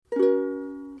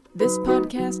This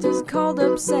podcast is called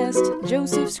Obsessed.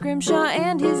 Joseph Scrimshaw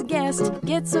and his guest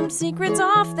get some secrets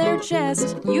off their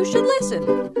chest. You should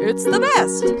listen. It's the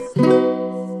best.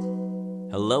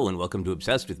 Hello and welcome to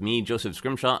Obsessed with me, Joseph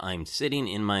Scrimshaw. I'm sitting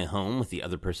in my home with the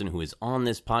other person who is on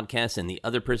this podcast and the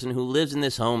other person who lives in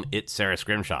this home. It's Sarah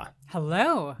Scrimshaw.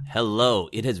 Hello. Hello.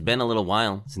 It has been a little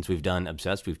while since we've done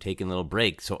Obsessed. We've taken a little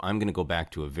break, so I'm going to go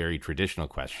back to a very traditional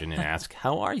question and ask,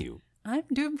 how are you? I'm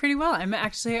doing pretty well.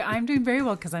 I'm doing very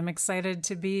well because I'm excited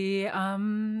to be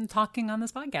talking on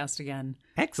this podcast again.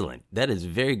 Excellent. That is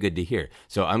very good to hear.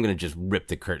 So I'm going to just rip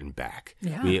the curtain back.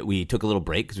 Yeah. We took a little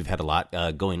break because we've had a lot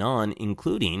going on,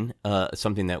 including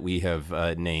something that we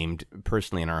have named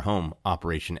personally in our home,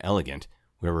 Operation Elegant,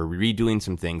 where we're redoing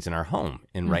some things in our home.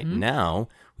 And right now,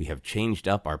 we have changed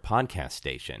up our podcast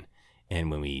station. And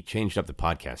when we changed up the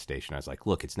podcast station, I was like,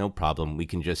 look, it's no problem. We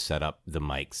can just set up the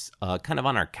mics kind of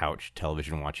on our couch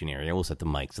television watching area. We'll set the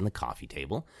mics on the coffee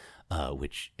table,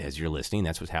 which, as you're listening,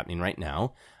 that's what's happening right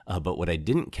now. But what I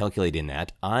didn't calculate in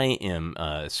that, I am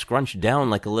scrunched down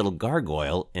like a little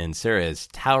gargoyle, and Sarah is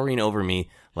towering over me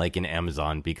like an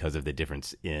Amazon because of the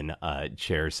difference in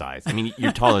chair size. I mean,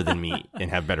 you're taller than me and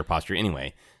have better posture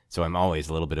anyway. So I'm always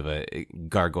a little bit of a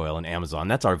gargoyle in Amazon.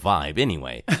 That's our vibe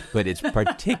anyway, but it's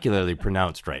particularly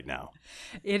pronounced right now.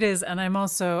 It is, and I'm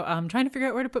also trying to figure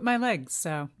out where to put my legs.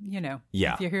 So,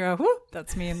 Yeah. if you hear a whoop,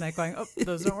 that's me and like going, oh,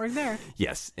 those don't work there.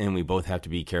 Yes, and we both have to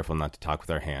be careful not to talk with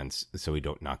our hands so we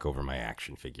don't knock over my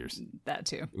action figures. That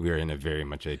too. We're in a very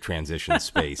much a transition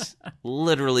space,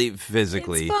 literally,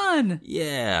 physically. It's fun.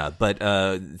 Yeah, but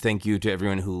thank you to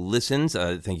everyone who listens.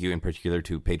 Thank you in particular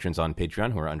to patrons on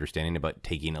Patreon who are understanding about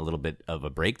taking a little bit of a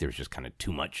break. There's just kind of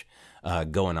too much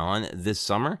going on this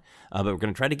summer. But we're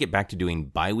going to try to get back to doing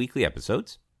bi-weekly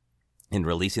episodes and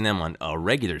releasing them on a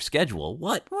regular schedule.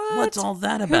 What's all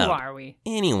that about? Who are we?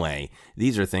 Anyway,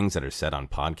 these are things that are said on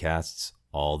podcasts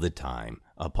all the time.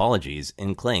 Apologies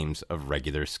and claims of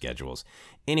regular schedules.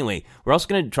 Anyway, we're also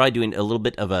going to try doing a little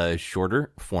bit of a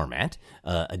shorter format,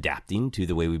 adapting to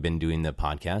the way we've been doing the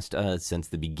podcast since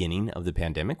the beginning of the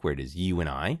pandemic, where it is you and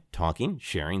I talking,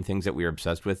 sharing things that we are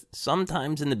obsessed with,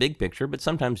 sometimes in the big picture, but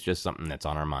sometimes just something that's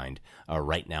on our mind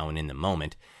right now and in the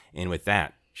moment. And with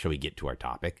that, shall we get to our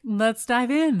topic? Let's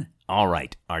dive in. All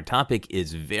right. Our topic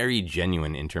is very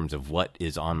genuine in terms of what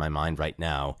is on my mind right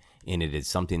now, and it is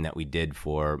something that we did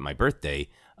for my birthday.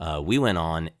 We went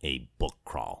on a book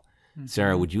crawl. Mm-hmm.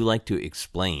 Sarah, would you like to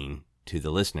explain to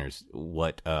the listeners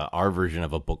what our version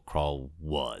of a book crawl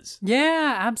was?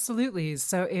 Yeah, absolutely.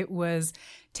 So it was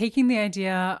taking the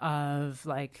idea of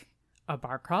like a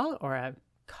bar crawl or a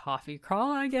coffee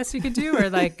crawl, I guess you could do, or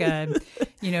like a,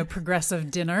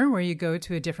 progressive dinner where you go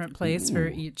to a different place for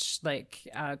each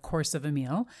course of a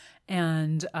meal.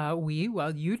 And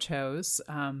you chose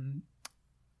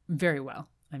very well.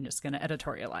 I'm just going to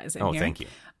editorialize in here. Oh, thank you.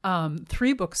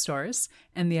 3 bookstores.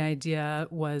 And the idea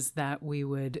was that we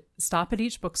would stop at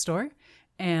each bookstore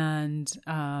and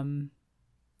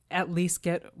at least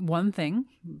get one thing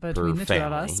between the two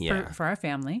of us for our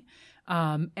family.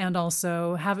 And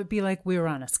also have it be like we were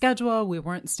on a schedule. We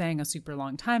weren't staying a super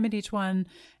long time at each one.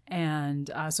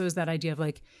 And so it was that idea of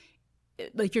like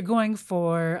you're going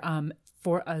for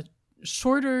a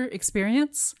shorter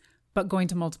experience, but going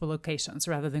to multiple locations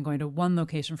rather than going to one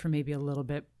location for maybe a little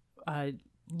bit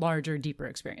larger, deeper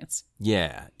experience.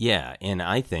 Yeah. And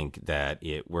I think that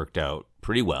it worked out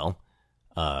pretty well.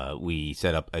 We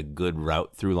set up a good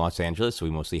route through Los Angeles, so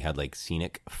we mostly had like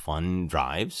scenic, fun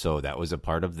drives. So that was a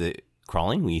part of the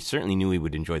crawling. We certainly knew we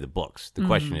would enjoy the books. The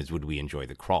question is, would we enjoy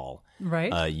the crawl?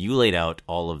 Right. You laid out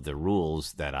all of the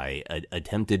rules that I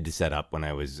attempted to set up when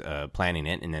I was planning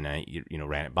it, and then I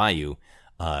ran it by you,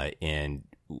 and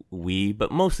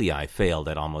but mostly I failed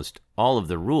at almost all of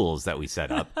the rules that we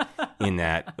set up. In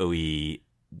that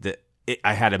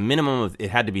I had a minimum of, it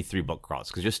had to be 3 book crawls,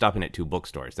 because just stopping at 2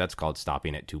 bookstores, that's called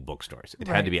stopping at 2 bookstores. It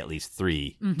had to be at least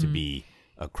 3 to be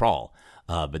a crawl.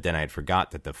 But then I had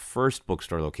forgot that the first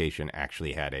bookstore location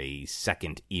actually had a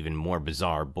second, even more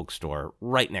bizarre bookstore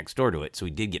right next door to it. So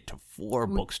we did get to 4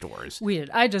 bookstores. We did.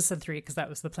 I just said 3 because that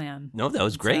was the plan. No, that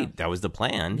was great. So, that was the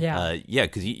plan. Yeah.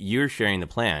 Because you're sharing the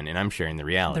plan and I'm sharing the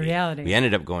reality. The reality. We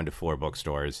ended up going to 4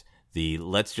 bookstores.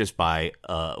 Let's just buy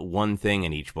one thing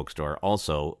in each bookstore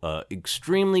also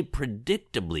extremely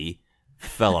predictably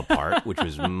fell apart, which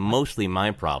was mostly my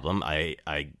problem. I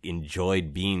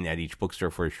enjoyed being at each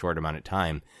bookstore for a short amount of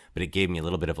time, but it gave me a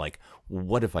little bit of like,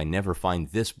 what if I never find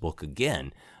this book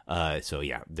again? So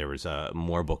yeah, there was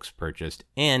more books purchased,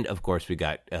 and of course we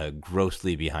got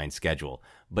grossly behind schedule.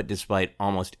 But despite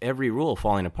almost every rule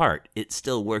falling apart, it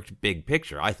still worked big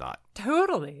picture, I thought.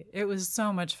 Totally. It was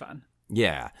so much fun.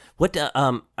 Yeah. What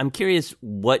I'm curious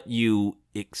what you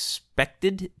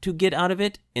expected to get out of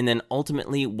it, and then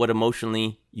ultimately what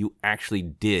emotionally you actually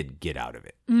did get out of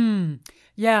it.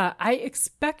 Yeah, I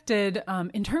expected,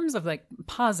 in terms of like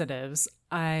positives,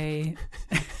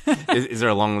 Is there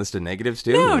a long list of negatives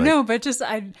too? No, but just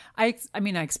I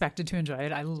mean, I expected to enjoy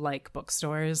it. I like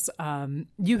bookstores.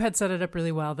 You had set it up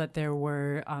really well that there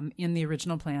were, in the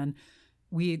original plan,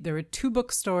 there were two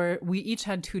bookstores. We each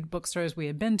had two bookstores we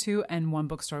had been to and one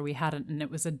bookstore we hadn't, and it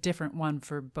was a different one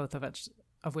for both of us,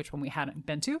 of which one we hadn't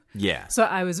been to. Yeah. So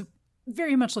I was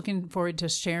very much looking forward to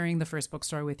sharing the first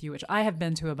bookstore with you, which I have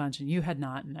been to a bunch and you had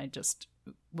not, and I just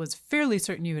was fairly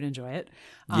certain you would enjoy it.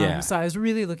 So I was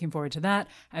really looking forward to that.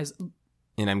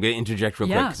 And I'm going to interject real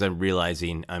quick because I'm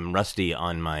realizing I'm rusty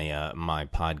on my my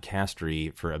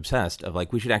podcastery for Obsessed of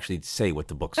like we should actually say what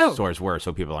the bookstores were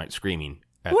so people aren't screaming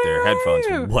at their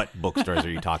headphones. What bookstores are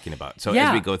you talking about? So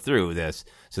as we go through this,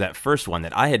 so that first one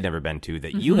that I had never been to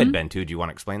that you had been to, do you want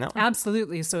to explain that one?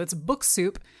 Absolutely. So it's Book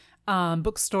Soup.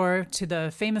 Bookstore to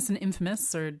the famous and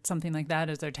infamous or something like that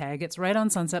is their tag. It's right on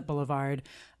Sunset Boulevard,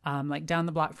 like down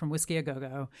the block from Whiskey A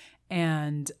Go-Go.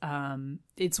 And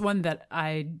it's one that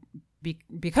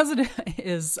because it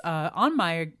is on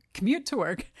my commute to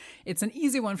work, it's an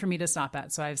easy one for me to stop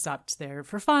at. So I've stopped there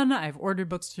for fun. I've ordered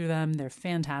books through them. They're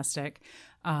fantastic.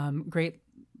 Great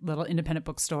little independent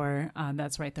bookstore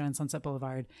that's right there on Sunset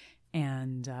Boulevard.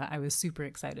 And I was super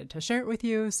excited to share it with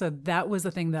you. So that was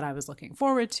the thing that I was looking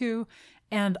forward to.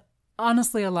 And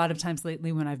honestly, a lot of times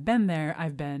lately when I've been there,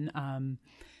 I've been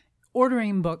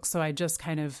ordering books. So I just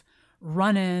kind of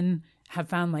run in, have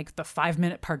found like the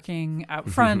 5-minute parking out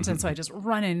front. And so I just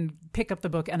run in, pick up the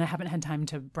book, and I haven't had time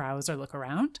to browse or look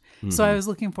around. So I was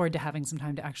looking forward to having some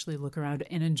time to actually look around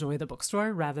and enjoy the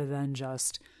bookstore rather than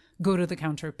just go to the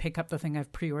counter, pick up the thing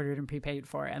I've pre-ordered and prepaid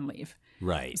for, and leave.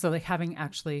 Right. So like having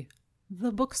actually the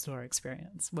bookstore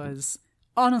experience was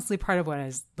honestly part of what I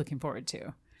was looking forward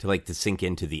to. To sink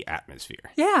into the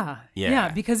atmosphere.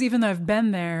 Yeah. Because even though I've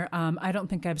been there, I don't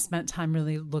think I've spent time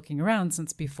really looking around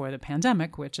since before the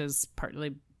pandemic, which is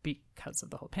partly because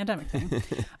of the whole pandemic thing.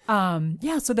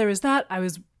 So there was that. I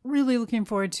was really looking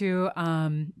forward to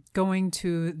going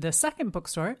to the second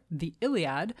bookstore, the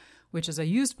Iliad, which is a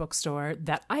used bookstore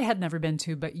that I had never been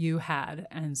to, but you had.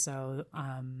 And so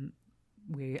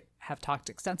we have talked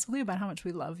extensively about how much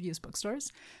we love used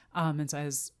bookstores. And so I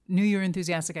knew you were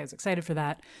enthusiastic. I was excited for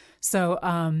that. So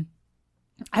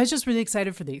I was just really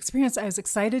excited for the experience. I was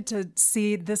excited to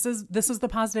see this is the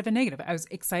positive and negative. I was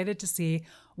excited to see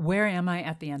where am I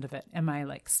at the end of it? Am I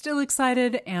like still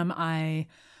excited? Am I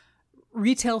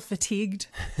retail fatigued?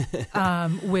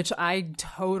 Which I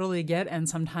totally get, and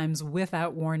sometimes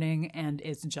without warning, and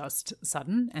it's just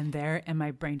sudden and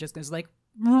my brain just goes like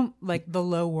the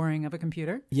low whirring of a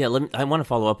computer. Yeah, I want to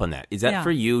follow up on that. Is that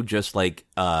for you just like,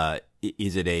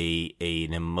 is it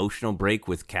an emotional break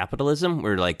with capitalism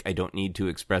where like I don't need to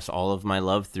express all of my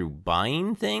love through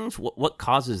buying things? What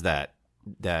causes that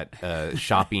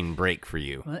shopping break for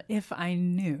you? Well, if I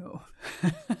knew.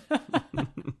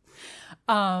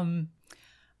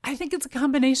 I think it's a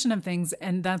combination of things,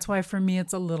 and that's why for me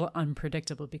it's a little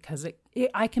unpredictable because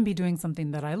I can be doing something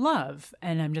that I love,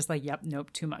 and I'm just like, yep,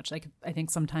 nope, too much. Like I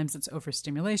think sometimes it's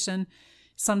overstimulation.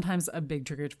 Sometimes a big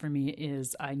trigger for me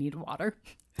is I need water.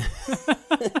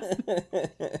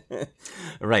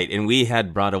 Right, and we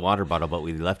had brought a water bottle, but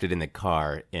we left it in the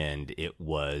car, and it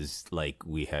was like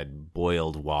we had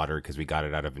boiled water because we got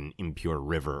it out of an impure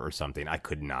river or something. I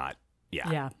could not.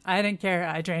 Yeah, I didn't care.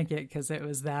 I drank it because it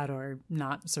was that or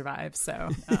not survive. So,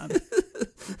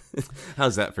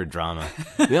 how's that for drama?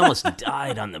 We almost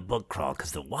died on the book crawl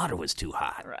because the water was too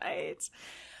hot. Right.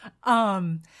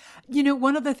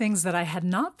 One of the things that I had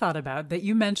not thought about that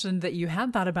you mentioned that you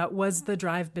had thought about was the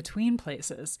drive between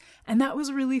places, and that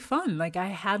was really fun. Like I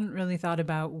hadn't really thought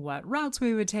about what routes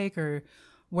we would take or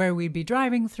where we'd be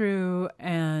driving through,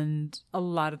 and a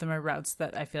lot of them are routes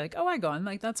that I feel like, I go on,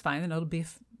 like that's fine, and it'll be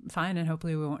fine, and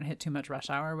hopefully we won't hit too much rush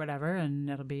hour or whatever, and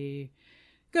it'll be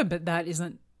good. But that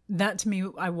to me,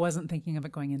 I wasn't thinking of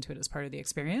it going into it as part of the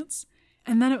experience.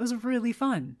 And then it was really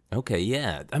fun. Okay,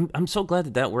 yeah. I'm so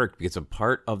glad that worked because a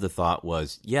part of the thought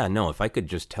was, if I could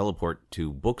just teleport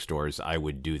to bookstores, I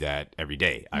would do that every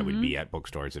day. I would be at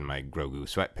bookstores in my Grogu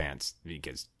sweatpants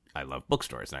because I love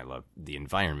bookstores and I love the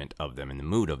environment of them and the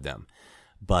mood of them.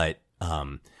 But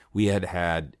we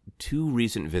had 2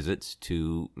 recent visits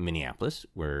to Minneapolis,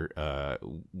 where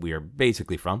we are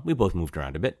basically from. We both moved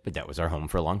around a bit, but that was our home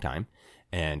for a long time.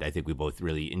 And I think we both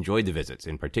really enjoyed the visits.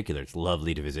 In particular, it's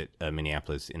lovely to visit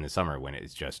Minneapolis in the summer when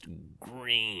it's just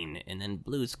green and then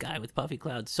blue sky with puffy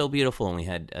clouds. So beautiful. And we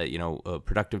had,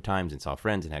 productive times and saw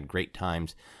friends and had great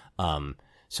times.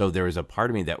 So there was a part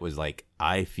of me that was like,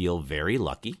 I feel very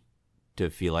lucky to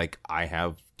feel like I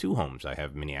have 2 homes. I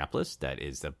have Minneapolis. That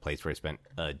is the place where I spent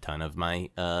a ton of my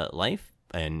life.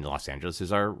 And Los Angeles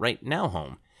is our right now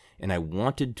home. And I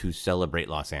wanted to celebrate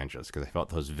Los Angeles because I felt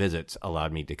those visits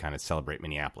allowed me to kind of celebrate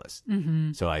Minneapolis.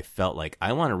 Mm-hmm. So I felt like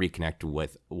I want to reconnect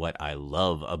with what I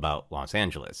love about Los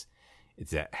Angeles. It's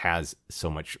that it has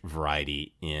so much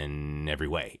variety in every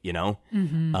way,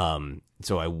 Mm-hmm.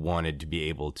 So I wanted to be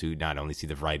able to not only see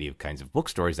the variety of kinds of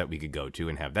bookstores that we could go to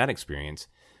and have that experience,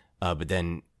 but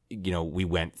then, we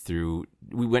went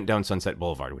down Sunset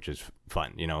Boulevard, which is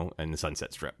fun, and the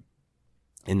Sunset Strip.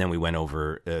 And then we went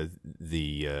over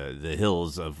the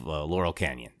hills of Laurel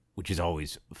Canyon, which is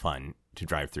always fun to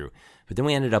drive through. But then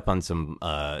we ended up on some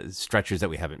stretches that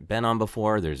we haven't been on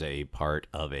before. There's a part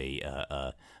of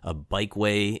a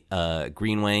bikeway,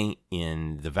 greenway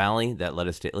in the valley that led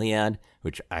us to Iliad,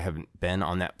 which I haven't been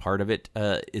on that part of it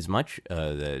as much,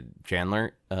 the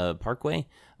Chandler Parkway,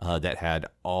 that had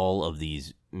all of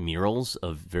these murals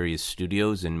of various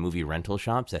studios and movie rental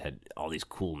shops that had all these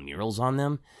cool murals on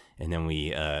them. And then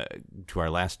we, to our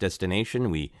last destination,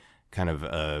 we kind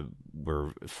of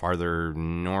were farther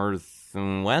north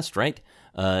and west, right?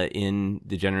 In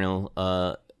the general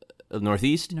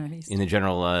northeast, in the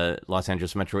general Los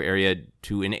Angeles metro area,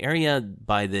 to an area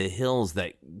by the hills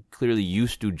that clearly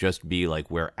used to just be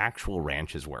like where actual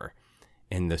ranches were.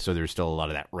 And so there's still a lot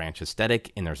of that ranch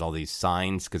aesthetic, and there's all these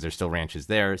signs, because there's still ranches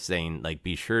there, saying, like,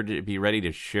 be sure to be ready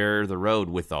to share the road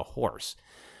with a horse.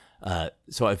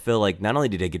 So I feel like not only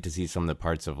did I get to see some of the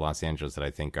parts of Los Angeles that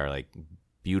I think are, like,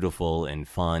 beautiful and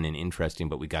fun and interesting,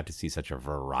 but we got to see such a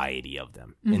variety of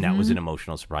them. Mm-hmm. And that was an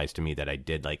emotional surprise to me that I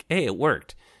did, like, hey, it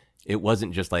worked. It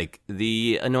wasn't just, like,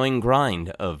 the annoying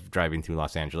grind of driving through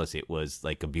Los Angeles. It was,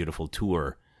 like, a beautiful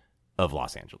tour of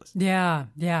Los Angeles. Yeah,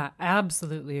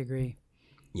 absolutely agree.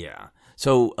 Yeah.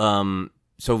 So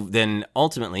then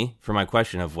ultimately, for my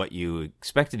question of what you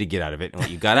expected to get out of it and what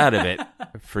you got out of it,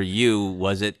 for you,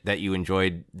 was it that you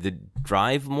enjoyed the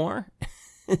drive more?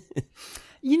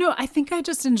 I think I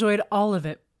just enjoyed all of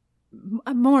it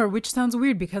more, which sounds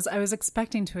weird because I was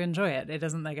expecting to enjoy it. It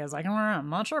isn't like I was like, I'm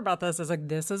not sure about this. It's like,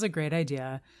 this is a great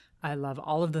idea. I love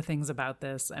all of the things about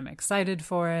this. I'm excited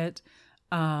for it.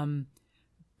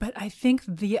 But I think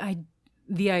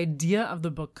the idea of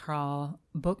the book crawl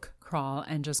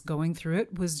and just going through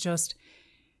it was just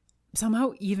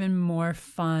somehow even more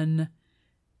fun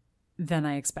than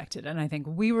I expected. And I think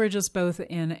we were just both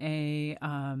in a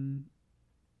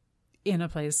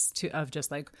place of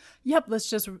just like, yep,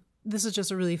 this is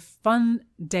just a really fun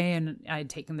day. And I'd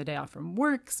taken the day off from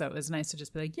work. So it was nice to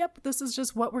just be like, yep, this is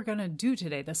just what we're going to do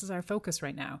today. This is our focus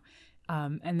right now.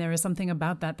 And there was something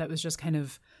about that was just kind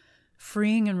of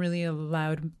freeing and really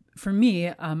allowed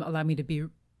me to be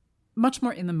much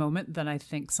more in the moment than I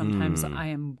think sometimes I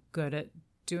am good at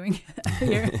doing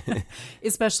here.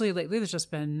 Especially lately, there's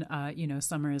just been,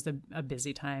 summer is a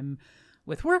busy time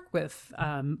with work, with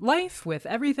life, with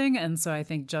everything. And so I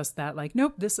think just that, like,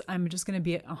 nope, I'm just going to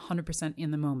be 100%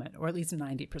 in the moment, or at least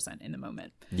 90% in the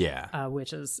moment. Yeah.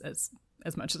 Which is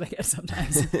as much as I get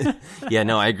sometimes. Yeah,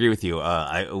 no, I agree with you.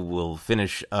 I will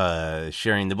finish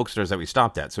sharing the bookstores that we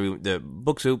stopped at. So the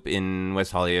Book Soup in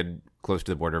West Hollywood, close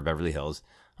to the border of Beverly Hills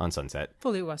on Sunset.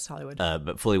 Fully West Hollywood.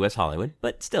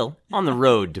 But still on the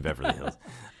road to Beverly Hills.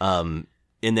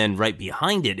 And then right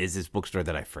behind it is this bookstore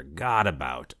that I forgot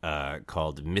about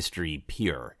called Mystery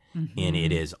Pier. Mm-hmm. And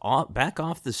it is back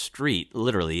off the street.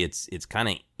 Literally, it's kind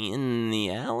of in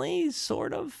the alley,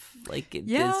 sort of. Like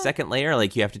the second layer,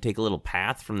 like you have to take a little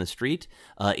path from the street.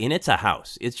 And it's a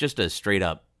house. It's just a straight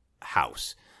up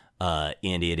house.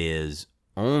 And it is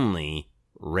only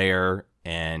rare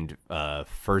and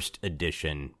first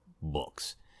edition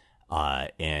books.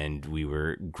 And we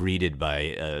were greeted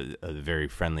by a very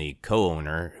friendly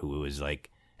co-owner who was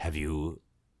like,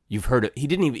 you've heard of, he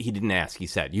didn't ask, he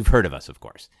said, you've heard of us, of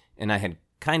course. And I had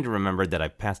kind of remembered that I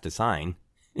passed a sign.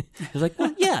 I was like,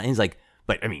 well, yeah. And he's like,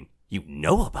 but I mean, you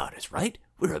know about us, right?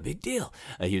 We're a big deal.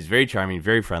 He was very charming,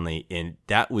 very friendly. And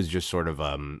that was just sort of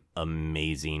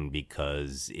amazing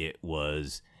because it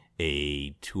was a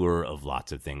tour of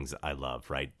lots of things I love,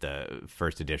 right? The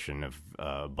first edition of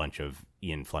a bunch of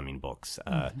Ian Fleming books.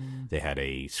 They had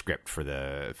a script for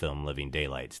the film Living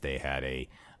Daylights. They had a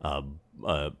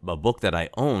book that I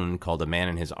own called A Man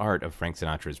and His Art of Frank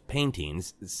Sinatra's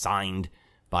paintings, signed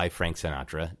by Frank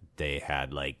Sinatra. They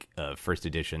had like first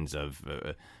editions of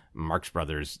Marx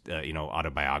Brothers,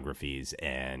 autobiographies,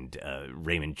 and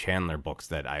Raymond Chandler books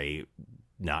that I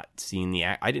not seen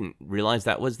I didn't realize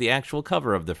that was the actual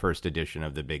cover of the first edition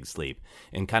of The Big Sleep,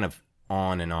 and kind of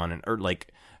on and on, and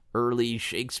like early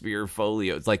Shakespeare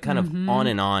folio. It's like kind of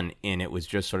on, and it was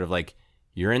just sort of like,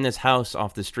 you're in this house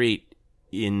off the street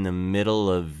in the middle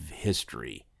of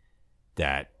history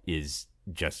that was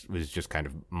just kind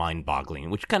of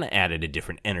mind-boggling, which kind of added a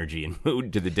different energy and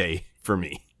mood to the day for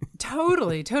me.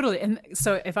 Totally. And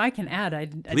so if I can add, I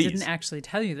didn't actually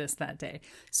tell you this that day.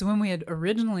 So when we had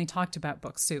originally talked about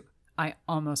Book Soup, I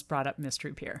almost brought up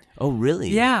Mystery Pier. Oh, really?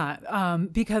 Yeah,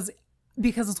 because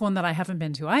it's one that I haven't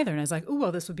been to either. And I was like, oh,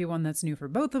 well, this would be one that's new for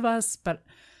both of us. But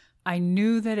I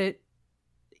knew that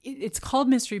it's called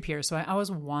Mystery Pier, so I always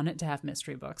want it to have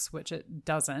mystery books, which it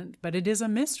doesn't, but it is a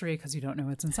mystery because you don't know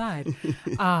what's inside.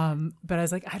 But I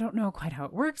was like, I don't know quite how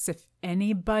it works. If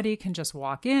anybody can just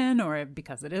walk in, or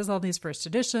because it is all these first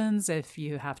editions, if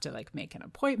you have to like make an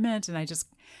appointment. And I just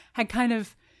had kind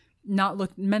of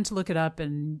meant to look it up,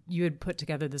 and you had put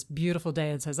together this beautiful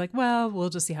day. And so I was like, well, we'll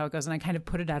just see how it goes. And I kind of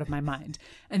put it out of my mind.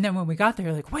 And then when we got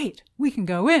there, like, wait, we can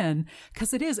go in,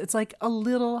 because it's like a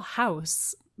little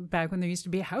house back when there used to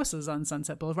be houses on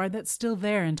Sunset Boulevard that's still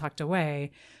there and tucked away.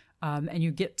 And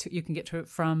you can get to it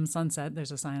from Sunset.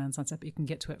 There's a sign on Sunset, but you can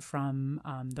get to it from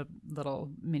the little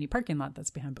mini parking lot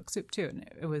that's behind Book Soup too. And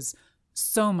it was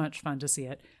so much fun to see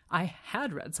it. I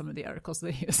had read some of the articles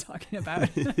that he was talking about,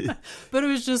 but it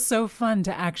was just so fun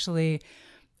to actually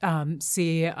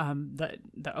see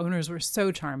the owners were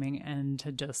so charming, and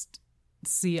to just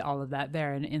see all of that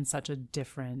there, and in such a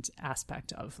different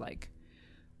aspect of like,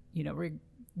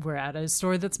 we're at a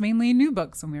store that's mainly new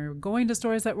books, and we're going to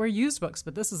stores that were used books,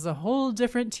 but this is a whole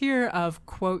different tier of,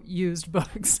 quote, used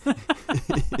books.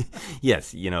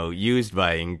 Yes, used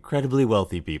by incredibly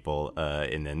wealthy people,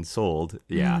 and then sold.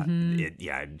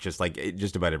 Yeah, just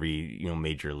about every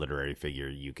major literary figure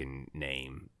you can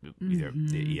name.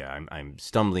 I'm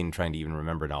stumbling trying to even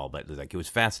remember it all, but it was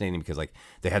fascinating because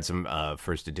they had some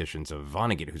first editions of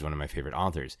Vonnegut, who's one of my favorite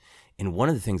authors, and one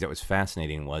of the things that was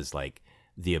fascinating was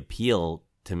the appeal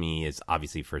to me is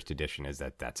obviously first edition is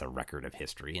that's a record of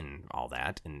history and all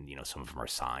that. And, some of them are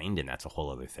signed, and that's a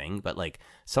whole other thing. But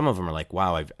some of them are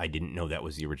wow, I didn't know that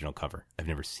was the original cover. I've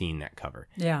never seen that cover.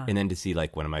 Yeah. And then to see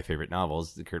one of my favorite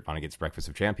novels, Kurt Vonnegut's Breakfast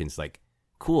of Champions,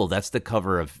 cool. That's the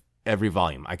cover of every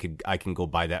volume. I can go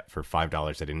buy that for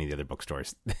 $5 at any of the other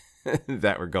bookstores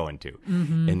that we're going to.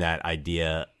 And that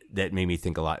idea that made me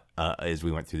think a lot as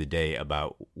we went through the day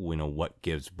about what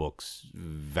gives books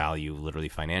value literally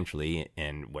financially,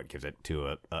 and what gives it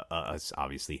to us,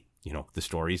 obviously, the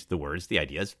stories, the words, the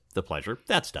ideas, the pleasure,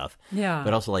 that stuff. Yeah.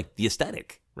 But also the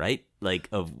aesthetic, right?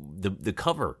 Of the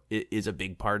cover is a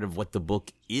big part of what the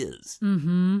book is.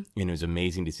 And it was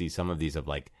amazing to see some of these of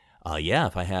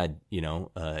if I had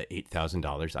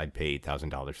 $8,000, I'd pay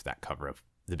 $8,000 for that cover of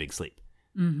The Big Sleep.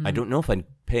 I don't know if I'd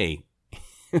pay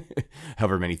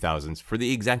however many thousands for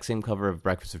the exact same cover of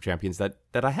Breakfast of Champions that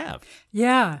I have.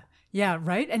 Yeah,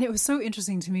 right. And it was so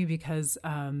interesting to me because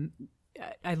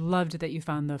I loved that you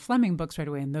found the Fleming books right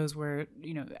away, and those were,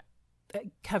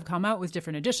 have come out with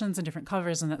different editions and different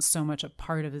covers, and that's so much a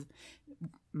part of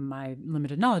my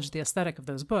limited knowledge, the aesthetic of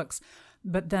those books.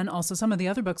 But then also some of the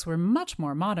other books were much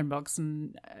more modern books,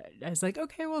 and I was like,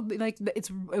 okay, well,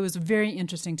 it was very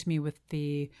interesting to me with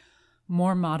the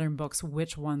more modern books,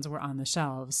 which ones were on the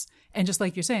shelves. And just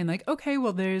like you're saying, okay,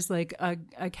 well, there's a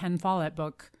Ken Follett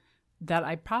book that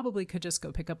I probably could just go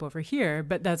pick up over here,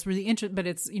 but that's really interesting. But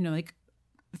it's,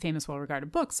 famous,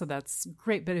 well-regarded books, so that's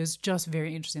great. But it was just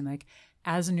very interesting.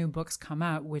 As new books come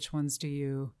out, which ones do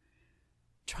you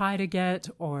try to get,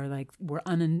 or were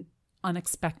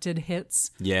unexpected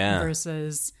hits? Yeah.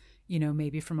 Versus,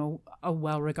 maybe from a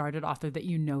well-regarded author that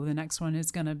the next one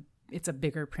is going to, it's a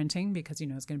bigger printing because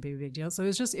it's going to be a big deal. So it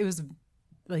was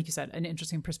like you said, an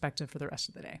interesting perspective for the rest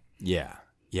of the day. Yeah.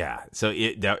 So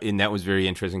that was very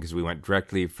interesting because we went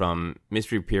directly from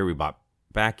Mystery Pier. We bought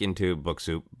back into Book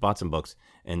Soup, bought some books,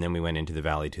 and then we went into the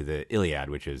Valley to the Iliad,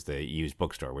 which is the used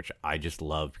bookstore, which I just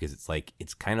love because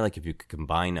it's kind of like if you could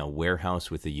combine a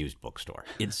warehouse with a used bookstore.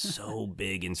 It's so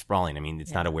big and sprawling. I mean,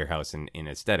 it's not a warehouse in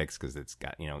aesthetics because it's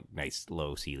got nice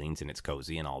low ceilings and it's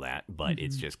cozy and all that, but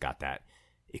it's just got that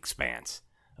expanse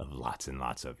of lots and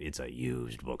lots of, it's a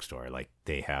used bookstore. Like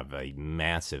they have a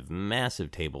massive,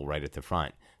 massive table right at the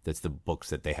front. That's the books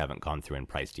that they haven't gone through and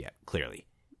priced yet, clearly.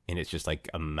 And it's just like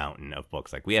a mountain of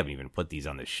books. Like we haven't even put these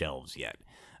on the shelves yet.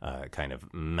 Kind of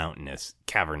mountainous,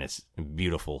 cavernous,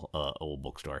 beautiful old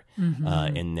bookstore.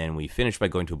 And then we finished by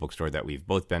going to a bookstore that we've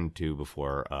both been to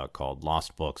before called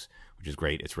Lost Books, which is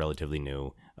great. It's relatively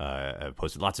new. I've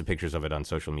posted lots of pictures of it on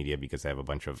social media because they have a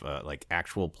bunch of like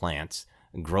actual plants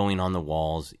growing on the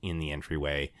walls in the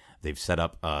entryway. They've set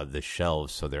up the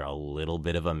shelves so they're a little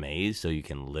bit of a maze, so you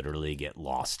can literally get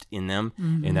lost in them.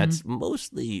 And that's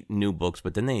mostly new books,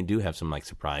 but then they do have some like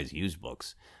surprise used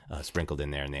books sprinkled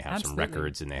in there, and they have some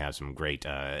records, and they have some great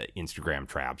Instagram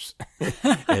traps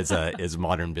as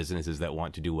modern businesses that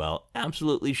want to do well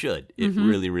absolutely should. It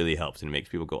really, really helps, and it makes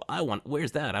people go,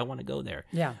 where's that? I want to go there.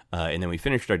 Yeah. And then we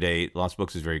finished our day. Lost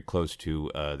Books is very close to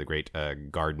the great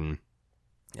garden,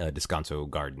 Descanso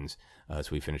Gardens. So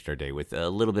we finished our day with a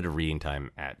little bit of reading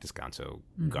time at Descanso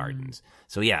Gardens.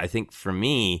 So yeah, I think for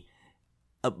me,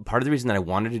 part of the reason that I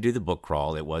wanted to do the book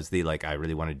crawl, it was I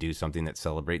really want to do something that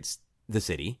celebrates the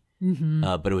city.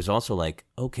 But it was also like,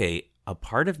 okay, a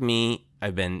part of me,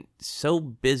 I've been so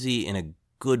busy in a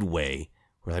good way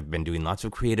where I've been doing lots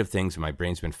of creative things and my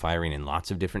brain's been firing in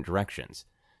lots of different directions.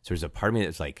 So there's a part of me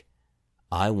that's like,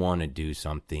 I want to do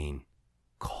something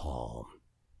calm.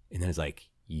 And then it's like,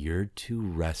 you're too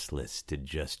restless to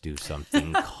just do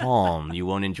something calm. You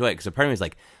won't enjoy it. Because a part of me is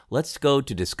like, let's go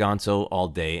to Descanso all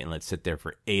day and let's sit there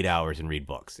for 8 hours and read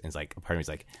books. And it's like, a part of me is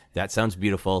like, that sounds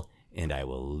beautiful, and I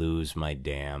will lose my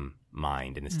damn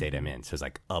mind in the state I'm in. So it's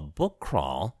like, a book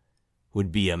crawl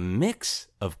would be a mix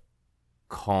of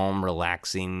calm,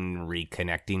 relaxing,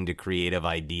 reconnecting to creative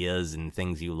ideas and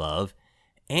things you love,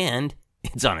 and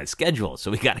it's on a schedule,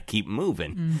 so we got to keep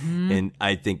moving. And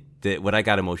I think that what I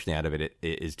got emotionally out of it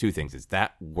is two things. Is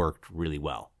that worked really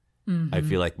well. I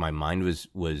feel like my mind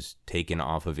was taken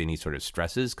off of any sort of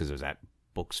stresses because I was at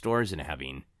bookstores and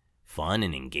having fun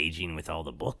and engaging with all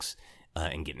the books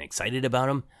and getting excited about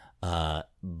them.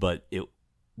 But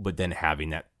then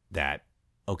having that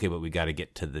okay, but we got to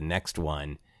get to the next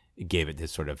one. It gave it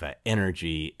this sort of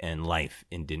energy and life,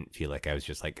 and didn't feel like I was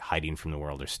just like hiding from the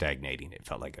world or stagnating. It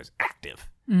felt like I was active.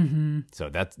 So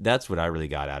that's what I really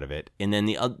got out of it. And then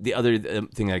the other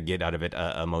thing I get out of it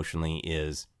emotionally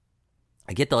is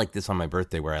I get to like this on my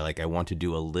birthday where I want to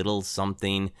do a little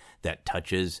something that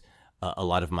touches a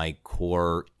lot of my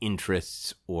core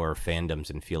interests or fandoms,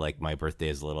 and feel like my birthday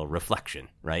is a little reflection,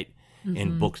 right?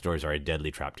 And bookstores are a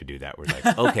deadly trap to do that. We're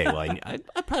like, okay, well, I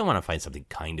probably want to find something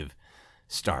kind of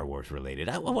Star Wars related.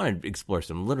 I want to explore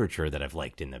some literature that I've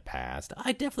liked in the past.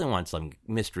 I definitely want some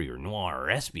mystery or noir or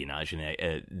espionage.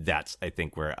 And that's, I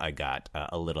think, where I got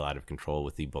a little out of control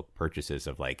with the book purchases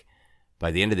of like,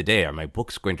 by the end of the day, are my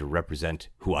books going to represent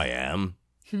who I am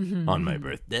on my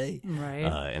birthday? Right.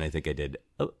 And I think I did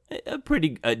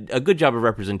a good job of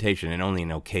representation, and only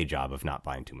an okay job of not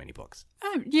buying too many books.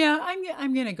 Yeah,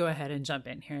 I'm going to go ahead and jump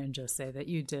in here and just say that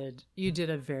you did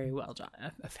a very well job.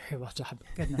 A very well job.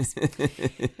 Goodness.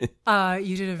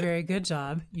 You did a very good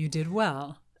job. You did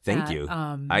well. Thank you.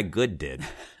 I did.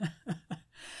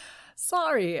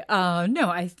 Sorry. No,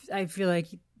 I feel like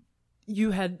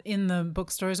you had in the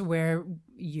bookstores where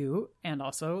you, and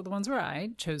also the ones where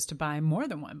I, chose to buy more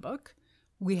than one book,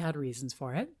 we had reasons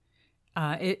for it.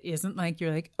 It isn't like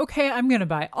you're like, okay, I'm going to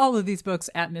buy all of these books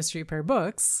at Mystery Per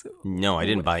Books. No, I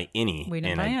didn't buy any. We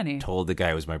didn't buy any. I told the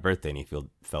guy it was my birthday, and he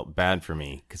felt bad for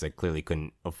me because I clearly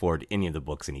couldn't afford any of the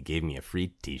books, and he gave me a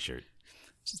free T-shirt.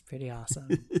 Which is pretty awesome.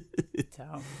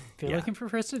 So if you're looking for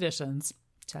first editions,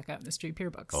 check out Mystery Per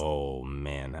Books. Oh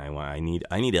man, I need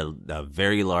a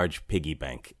very large piggy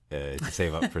bank to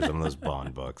save up for some of those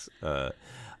Bond books.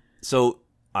 So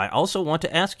I also want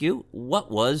to ask you, what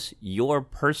was your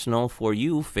personal, for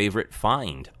you, favorite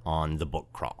find on the book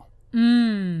crawl?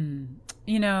 That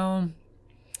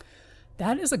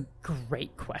is a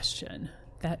great question.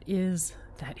 That is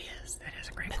a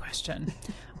great question.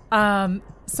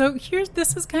 So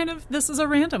this is a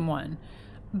random one,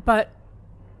 but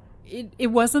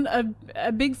it wasn't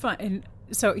a big find.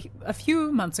 So a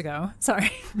few months ago,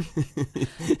 sorry.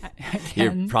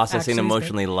 You're processing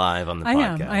emotionally live on the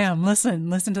podcast. I am.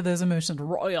 Listen to those emotions.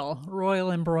 Royal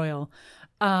and broil.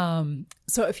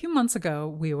 So a few months ago,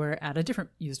 we were at a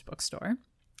different used bookstore,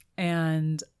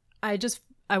 and I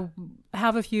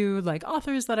have a few like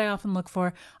authors that I often look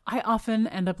for. I often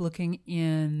end up looking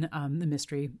in the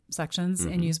mystery sections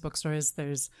in used bookstores.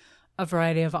 There's a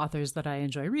variety of authors that I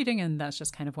enjoy reading, and that's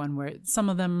just kind of one where some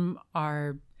of them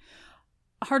are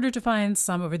harder to find.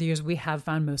 Some over the years we have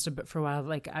found most of it for a while.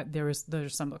 Like there's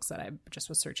some books that I just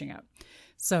was searching out.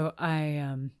 So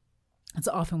it's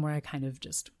often where I kind of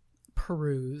just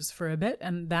peruse for a bit.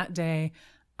 And that day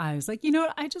I was like, you know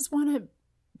what? I just want to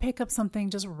pick up something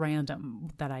just random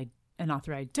an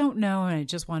author I don't know, and I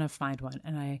just want to find one.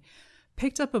 And I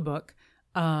picked up a book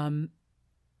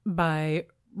by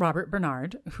Robert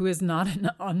Bernard, who is not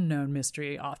an unknown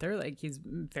mystery author. Like he's a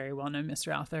very well-known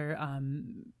mystery author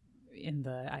in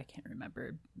the, I can't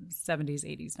remember, 70s,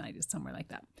 80s, 90s, somewhere like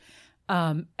that.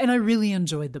 And I really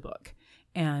enjoyed the book.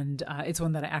 And it's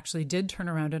one that I actually did turn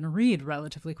around and read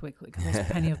relatively quickly, because there's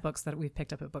plenty of books that we've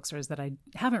picked up at bookstores that I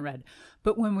haven't read.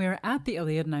 But when we were at the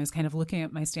Iliad and I was kind of looking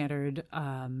at my standard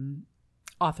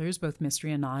authors, both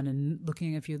mystery and non, and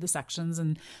looking at a few of the sections,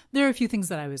 and there are a few things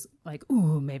that I was like,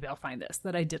 ooh, maybe I'll find this,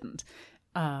 that I didn't.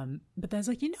 But then I was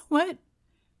like, you know what?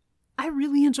 I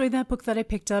really enjoyed that book that I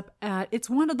picked up at, it's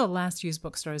one of the last used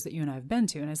bookstores that you and I have been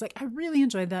to. And I was like, I really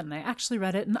enjoyed that. And I actually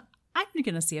read it. And I'm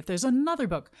going to see if there's another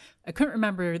book. I couldn't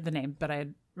remember the name, but I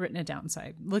had written it down. So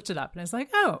I looked it up and I was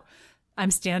like, oh,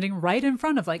 I'm standing right in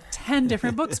front of like 10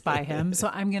 different books by him. So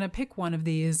I'm going to pick one of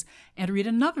these and read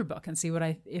another book and see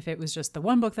if it was just the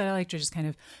one book that I liked, or just kind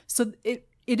of, so it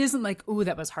isn't like, ooh,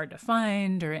 that was hard to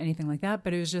find or anything like that.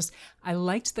 But it was just, I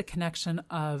liked the connection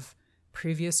of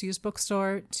previous used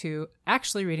bookstore to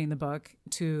actually reading the book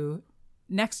to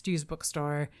next used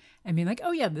bookstore and being like,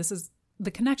 oh yeah, this is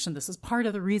the connection. This is part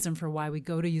of the reason for why we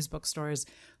go to used bookstores.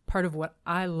 Part of what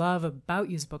I love about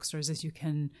used bookstores is you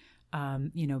can,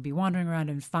 be wandering around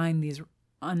and find these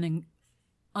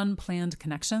unplanned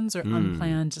connections or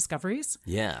unplanned discoveries.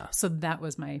 Yeah. So that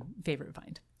was my favorite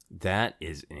find. That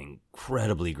is an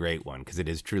incredibly great one, because it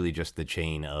is truly just the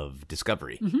chain of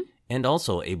discovery. Mm-hmm. And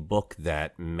also a book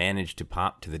that managed to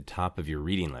pop to the top of your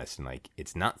reading list. And like,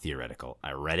 it's not theoretical.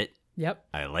 I read it. Yep.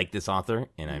 I like this author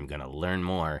and I'm going to learn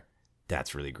more.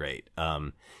 That's really great.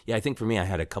 I think for me, I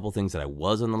had a couple things that I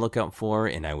was on the lookout for,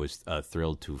 and I was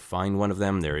thrilled to find one of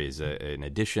them. There is an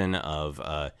edition of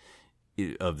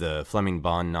the Fleming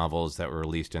Bond novels that were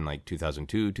released in like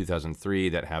 2002, 2003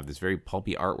 that have this very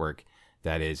pulpy artwork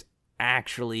that is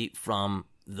actually from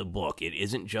the book. It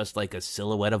isn't just like a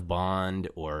silhouette of Bond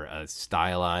or a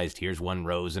stylized, here's one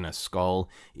rose and a skull.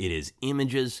 It is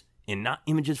images, and not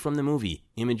images from the movie,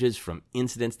 images from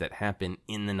incidents that happen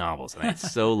in the novels. And I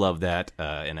so love that.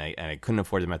 And I couldn't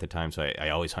afford them at the time, so I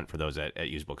always hunt for those at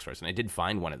used bookstores. And I did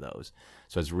find one of those.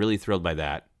 So I was really thrilled by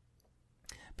that.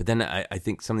 But then I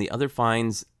think some of the other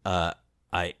finds,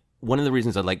 one of the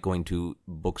reasons I like going to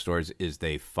bookstores is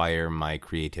they fire my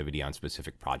creativity on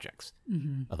specific projects.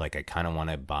 Mm-hmm. Like, I kind of want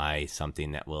to buy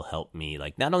something that will help me.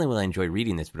 Like, not only will I enjoy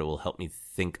reading this, but it will help me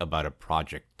think about a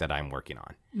project that I'm working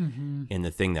on. Mm-hmm. And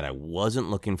the thing that I wasn't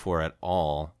looking for at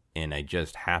all, and I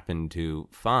just happened to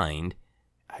find,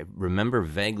 I remember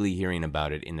vaguely hearing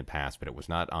about it in the past, but it was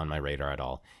not on my radar at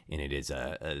all. And it is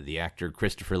the actor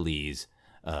Christopher Lee's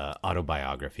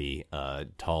autobiography,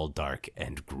 Tall, Dark,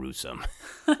 and Gruesome.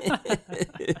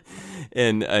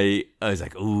 And I was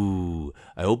like, ooh.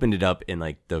 I opened it up, and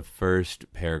like the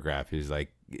first paragraph is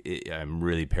like, I'm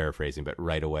really paraphrasing, but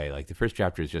right away, like the first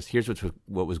chapter is just, here's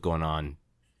what was going on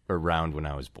around when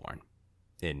I was born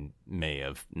in May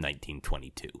of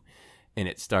 1922. And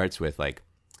it starts with like,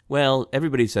 well,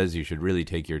 everybody says you should really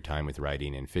take your time with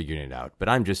writing and figuring it out, but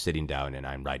I'm just sitting down and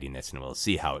I'm writing this, and we'll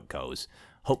see how it goes.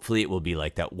 Hopefully it will be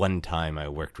like that one time I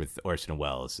worked with Orson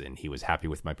Welles and he was happy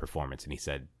with my performance and he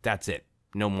said, that's it.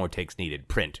 No more takes needed.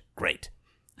 Print. Great.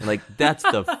 And like, that's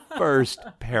the first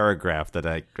paragraph that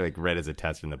I like read as a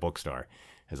test in the bookstore.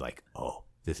 I was like, oh,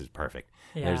 this is perfect.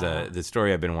 Yeah. There's the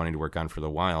story I've been wanting to work on for a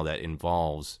while that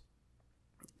involves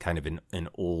kind of an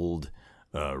old,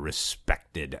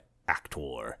 respected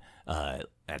actor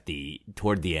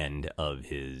toward the end of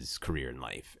his career in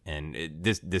life. And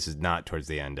this is not towards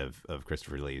the end of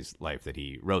Christopher Lee's life that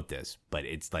he wrote this, but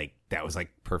it's like, that was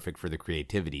like perfect for the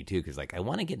creativity too, because like I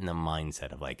want to get in the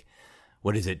mindset of like,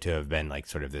 what is it to have been like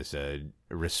sort of this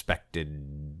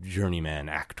respected journeyman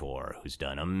actor who's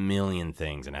done a million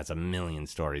things and has a million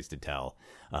stories to tell.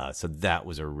 So that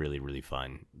was a really, really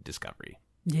fun discovery.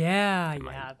 Yeah,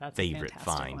 that's favorite a fantastic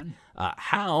find. One.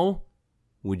 How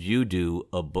would you do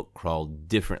a book crawl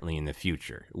differently in the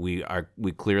future? We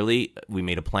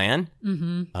made a plan.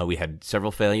 Mm-hmm. We had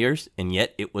several failures, and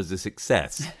yet it was a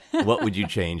success. What would you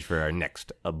change for our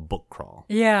next book crawl?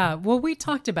 Yeah, well, we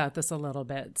talked about this a little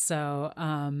bit. So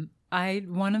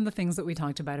one of the things that we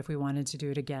talked about if we wanted to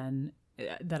do it again,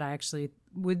 that I actually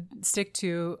would stick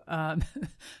to,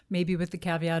 maybe with the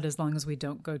caveat, as long as we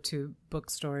don't go to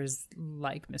bookstores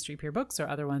like Mystery Pier Books or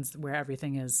other ones where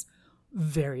everything is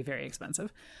very, very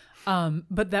expensive.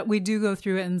 But that we do go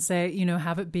through it and say,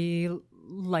 have it be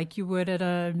like you would at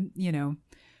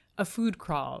a food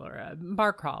crawl or a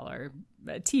bar crawl or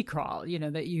a tea crawl,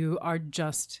 that you are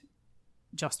just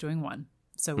doing one.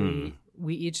 So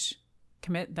we each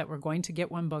commit that we're going to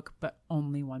get one book, but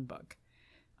only one book.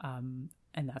 And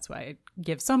that's why I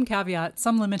give some caveat,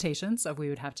 some limitations of we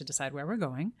would have to decide where we're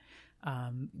going,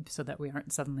 so that we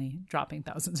aren't suddenly dropping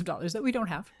thousands of dollars that we don't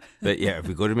have. But yeah, if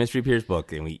we go to Mystery Pierre's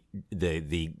book, and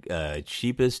the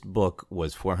cheapest book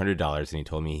was $400, and he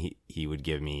told me he would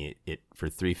give me it for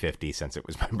 $350 since it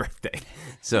was my birthday.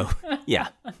 So yeah,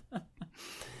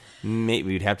 maybe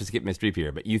we'd have to skip Mystery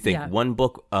Pierre. But you think one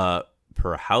book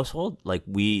per household, like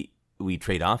we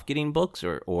trade off getting books,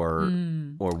 or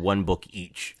one book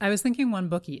each? I was thinking one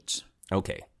book each.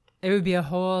 Okay. It would be a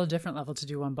whole different level to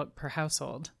do one book per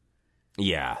household.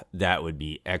 Yeah, that would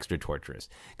be extra torturous.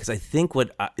 Because I think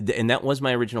and that was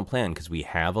my original plan, because we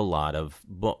have a lot of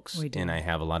books. We do. And I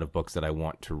have a lot of books that I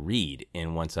want to read.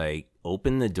 And once I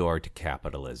open the door to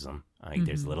capitalism,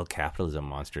 there's a little capitalism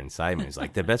monster inside me. It's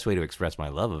like, the best way to express my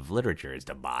love of literature is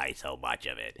to buy so much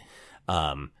of it.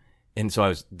 And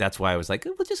so that's why I was like,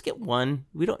 we'll just get one.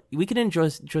 We can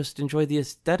just enjoy the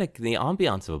aesthetic, the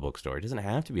ambiance of a bookstore. It doesn't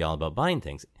have to be all about buying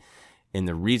things. And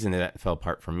the reason that fell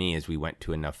apart for me is we went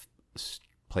to enough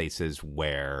places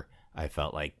where I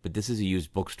felt like, but this is a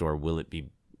used bookstore. Will it be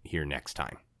here next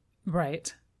time?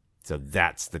 Right. So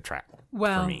that's the trap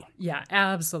for me. Yeah,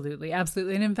 absolutely.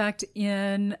 Absolutely. And in fact,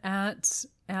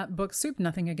 at Book Soup,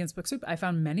 nothing against Book Soup, I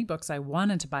found many books I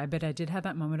wanted to buy, but I did have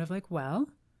that moment of like, well,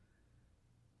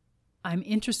 I'm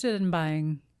interested in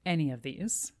buying any of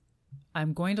these.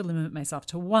 I'm going to limit myself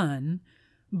to one,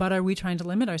 but are we trying to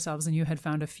limit ourselves? And you had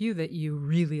found a few that you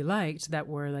really liked that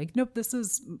were like, nope,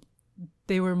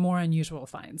 they were more unusual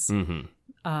finds.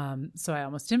 Mm-hmm. So I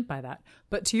almost didn't buy that.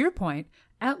 But to your point,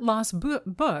 at Lost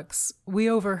Books, we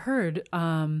overheard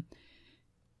a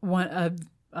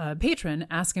patron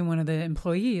asking one of the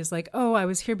employees, like, oh, I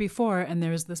was here before and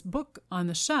there's this book on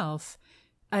the shelf.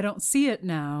 I don't see it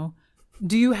now.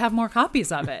 Do you have more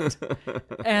copies of it?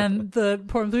 And the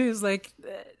poor employee was like,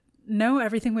 no,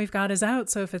 everything we've got is out.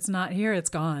 So if it's not here, it's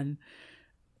gone.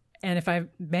 And if I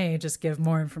may just give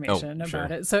more information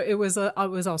about it. So it was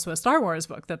also a Star Wars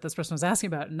book that this person was asking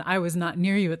about. And I was not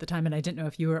near you at the time. And I didn't know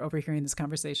if you were overhearing this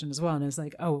conversation as well. And I was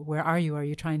like, oh, where are you? Are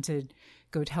you trying to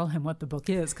go tell him what the book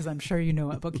is? Because I'm sure you know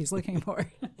what book he's looking for.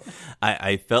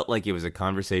 I felt like it was a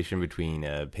conversation between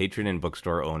a patron and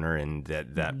bookstore owner, and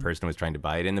that person was trying to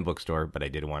buy it in the bookstore. But I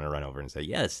did want to run over and say,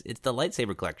 yes, it's the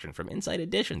lightsaber collection from Inside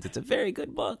Editions. It's a very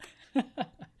good book.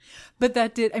 But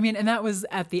that did, and that was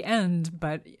at the end,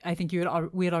 but I think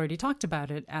we had already talked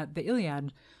about it at the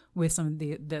Iliad with some of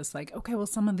this, like, okay, well,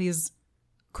 some of these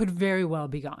could very well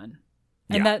be gone.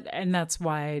 And that's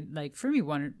why, like, for me,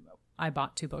 I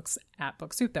bought 2 books at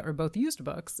Book Soup that were both used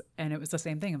books, and it was the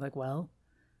same thing of like, well,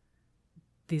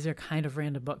 these are kind of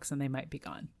random books and they might be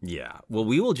gone. Yeah. Well,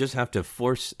 we will just have to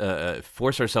force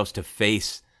ourselves to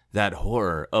face that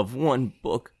horror of one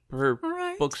book per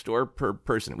bookstore per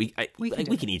person. We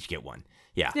can each get one.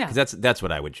 Yeah. Because that's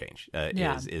what I would change.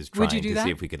 Is trying to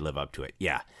see if we could live up to it.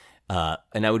 Yeah.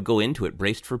 And I would go into it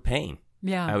braced for pain.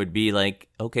 Yeah. I would be like,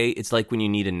 okay, it's like when you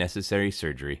need a necessary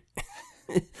surgery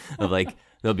of like,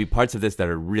 there'll be parts of this that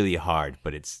are really hard,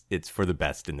 but it's for the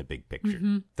best in the big picture.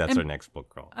 Mm-hmm. That's our next book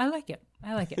crawl. I like it.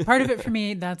 Part of it for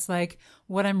me, that's like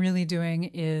what I'm really doing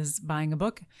is buying a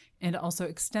book and also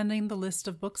extending the list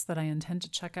of books that I intend to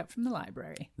check out from the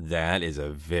library. That is a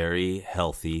very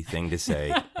healthy thing to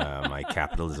say. My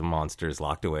capitalism monster is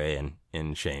locked away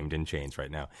and shamed in chains right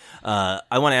now.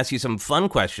 I want to ask you some fun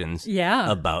questions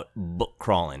about book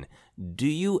crawling. Do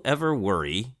you ever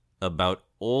worry about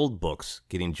old books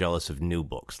getting jealous of new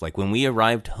books? Like when we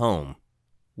arrived home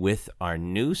with our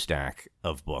new stack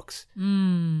of books,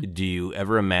 do you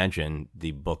ever imagine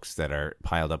the books that are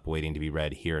piled up waiting to be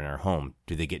read here in our home?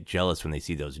 Do they get jealous when they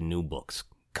see those new books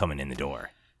coming in the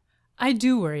door? I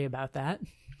do worry about that,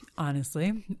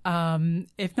 honestly.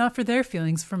 If not for their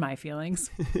feelings, for my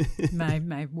feelings,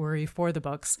 my worry for the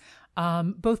books,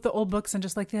 both the old books and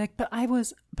just like they're like, but I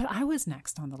was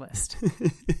next on the list,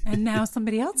 and now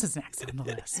somebody else is next on the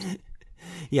list.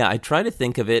 Yeah, I try to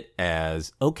think of it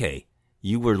as, okay,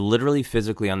 you were literally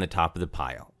physically on the top of the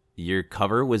pile. Your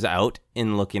cover was out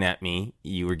and looking at me.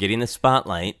 You were getting the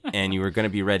spotlight, and you were going to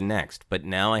be read next. But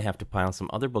now I have to pile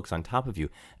some other books on top of you.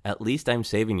 At least I'm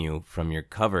saving you from your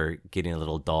cover getting a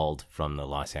little dulled from the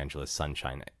Los Angeles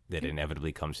sunshine that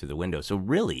inevitably comes through the window. So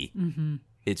really,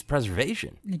 it's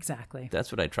preservation. Exactly.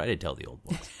 That's what I try to tell the old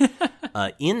books.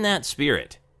 In that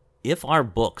spirit, if our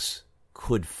books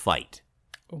could fight,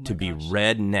 to be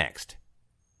read next,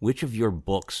 which of your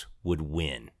books would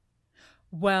win?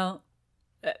 Well,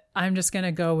 I'm just going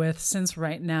to go with, since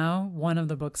right now, one of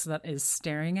the books that is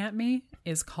staring at me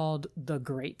is called The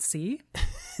Great Sea.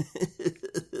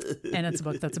 And it's a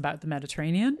book that's about the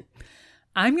Mediterranean.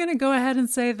 I'm going to go ahead and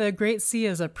say The Great Sea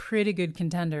is a pretty good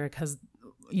contender because,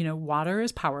 water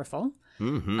is powerful.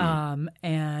 Mm-hmm.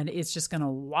 And it's just going to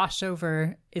wash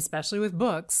over, especially with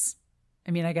books.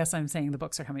 I mean, I guess I'm saying the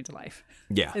books are coming to life.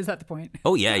 Yeah. Is that the point?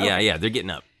 Oh, yeah. They're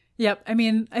getting up. Yep. I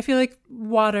mean, I feel like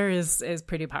water is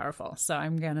pretty powerful. So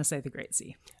I'm going to say The Great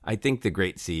Sea. I think The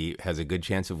Great Sea has a good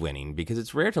chance of winning because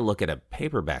it's rare to look at a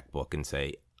paperback book and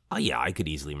say, oh, yeah, I could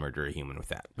easily murder a human with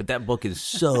that. But that book is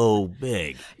so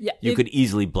big. Yeah, you could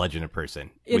easily bludgeon a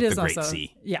person with The Great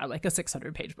Sea. Yeah, like a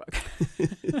 600-page book.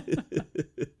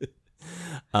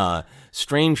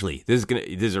 Strangely, this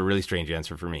is a really strange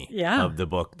answer for me. Yeah. Of the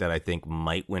book that I think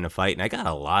might win a fight, and I got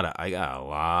a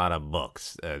lot of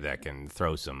books that can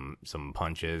throw some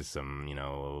punches, some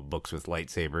books with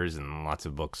lightsabers, and lots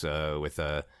of books with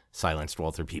silenced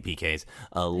Walther PPKs.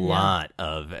 A lot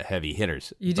of heavy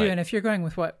hitters. You do, and if you're going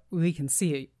with what we can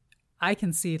see, I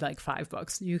can see like 5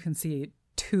 books. You can see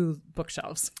 2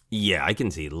 bookshelves. Yeah, I can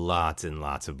see lots and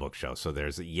lots of bookshelves. So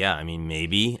there's,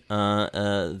 maybe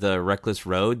the Reckless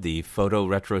Road, the photo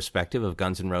retrospective of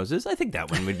Guns N' Roses. I think that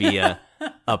one would be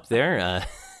up there.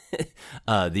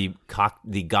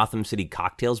 The Gotham City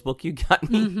Cocktails book you got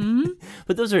me. Mm-hmm.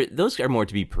 But those are more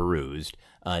to be perused,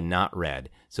 not read.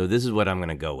 So this is what I'm going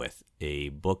to go with. A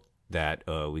book that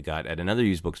we got at another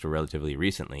used bookstore relatively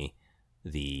recently,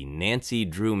 the Nancy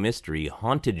Drew Mystery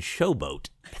Haunted Showboat.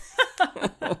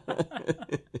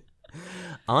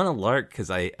 On a lark, because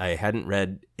I hadn't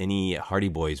read any Hardy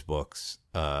Boys books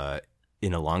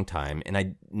in a long time, and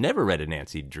I never read a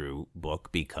Nancy Drew book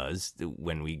because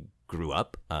when we grew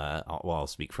up, I'll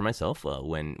speak for myself,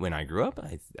 when I grew up,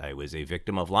 I was a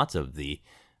victim of lots of the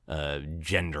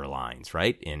gender lines,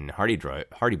 right? And Hardy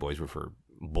Boys were for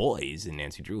boys and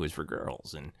Nancy Drew was for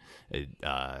girls, and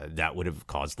that would have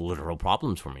caused literal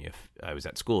problems for me if I was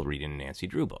at school reading a Nancy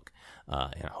Drew book.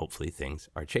 And hopefully things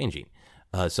are changing.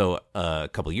 So a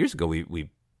couple of years ago, we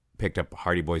picked up a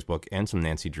Hardy Boys book and some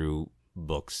Nancy Drew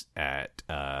books at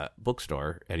a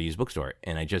used bookstore,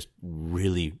 and I just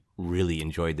really, really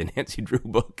enjoyed the Nancy Drew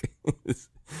book.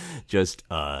 Just,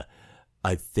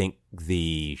 I think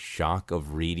the shock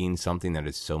of reading something that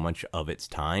is so much of its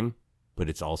time, but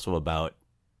it's also about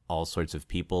all sorts of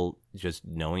people just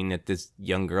knowing that this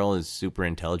young girl is super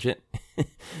intelligent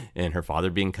and her father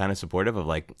being kind of supportive of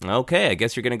like, okay, I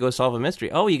guess you're going to go solve a mystery.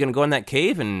 Oh, you're going to go in that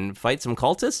cave and fight some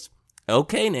cultists?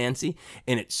 Okay, Nancy.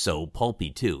 And it's so pulpy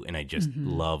too. And I just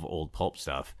love old pulp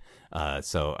stuff.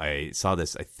 So I saw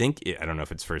this, I don't know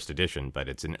if it's first edition, but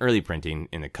it's an early printing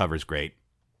and the cover's great.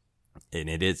 And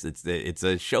it's a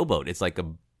showboat. It's like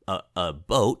a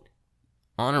boat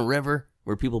on a river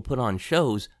where people put on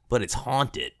shows, but it's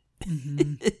haunted.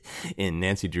 Mm-hmm. And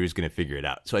Nancy Drew is going to figure it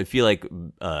out. So I feel like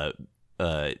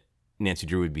Nancy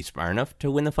Drew would be smart enough to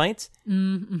win the fights.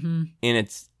 Mm-hmm. And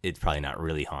it's probably not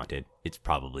really haunted. It's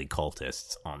probably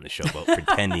cultists on the showboat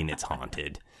pretending it's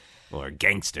haunted, or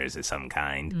gangsters of some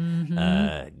kind.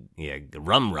 Mm-hmm.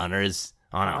 Rum runners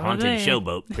on a haunted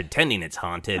showboat pretending it's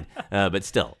haunted. But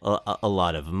still, a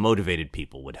lot of motivated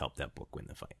people would help that book win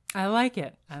the fight. I like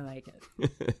it.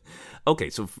 Okay,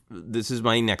 so this is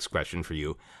my next question for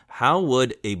you. How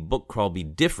would a book crawl be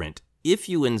different if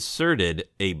you inserted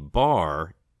a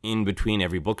bar in between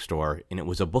every bookstore and it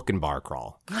was a book and bar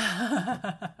crawl?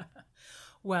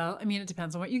 Well, I mean, it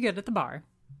depends on what you get at the bar.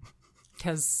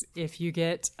 Because if you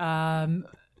get one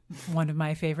of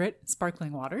my favorite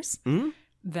sparkling waters,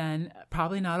 then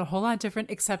probably not a whole lot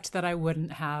different, except that I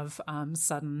wouldn't have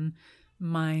sudden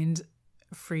mind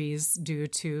freeze due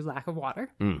to lack of water.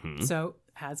 Mm-hmm. So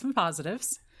had some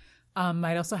positives.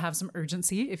 Might also have some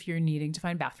urgency if you're needing to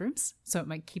find bathrooms. So it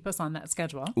might keep us on that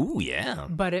schedule. Ooh, yeah.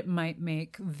 But it might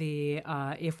make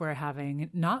if we're having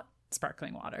not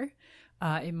sparkling water,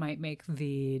 it might make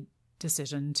the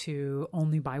decision to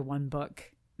only buy one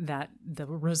book that the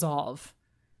resolve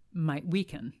might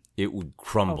weaken. It would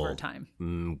crumble over time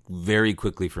very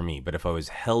quickly for me. But if I was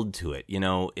held to it,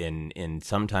 and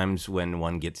sometimes when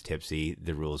one gets tipsy,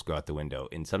 the rules go out the window.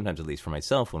 And sometimes, at least for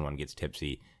myself, when one gets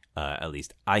tipsy, at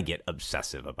least I get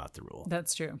obsessive about the rule.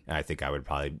 That's true. And I think I would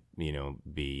probably,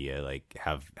 be like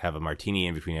have a martini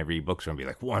in between every bookstore and be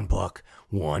like, one book.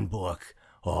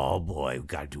 Oh boy, we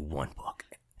got to do one book.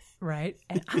 Right.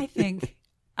 And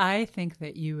I think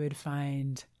that you would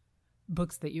find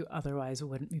books that you otherwise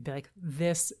wouldn't be like,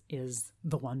 this is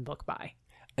the one book by.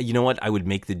 You know what? I would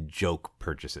make the joke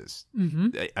purchases.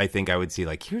 I think I would see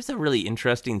like, here's a really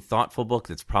interesting, thoughtful book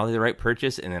that's probably the right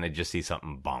purchase, and then I'd just see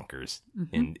something bonkers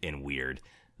and weird.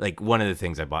 Like one of the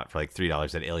things I bought for like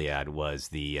 $3 at Iliad was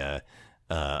the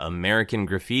American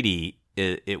Graffiti.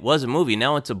 It was a movie,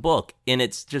 now it's a book, and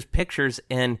it's just pictures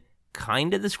and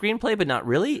kind of the screenplay, but not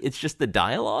really. It's just the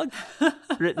dialogue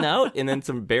written out and then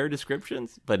some bare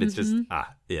descriptions. But it's just,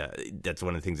 that's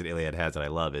one of the things that Iliad has that I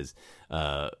love is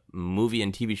movie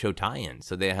and TV show tie-ins.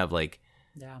 So they have like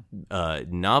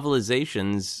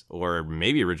novelizations or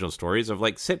maybe original stories of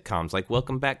like sitcoms like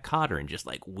Welcome Back, Kotter, and just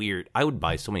like weird. I would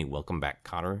buy so many Welcome Back,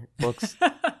 Kotter books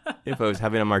if I was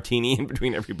having a martini in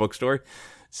between every bookstore.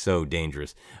 So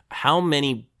dangerous. How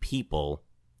many people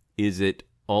is it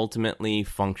ultimately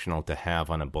functional to have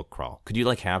on a book crawl? Could you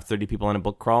like have 30 people on a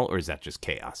book crawl, or is that just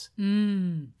chaos?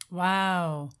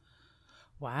 Wow.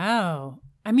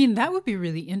 I mean, that would be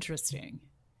really interesting.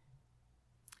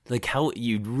 Like how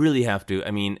you'd really have to,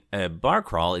 I mean, a bar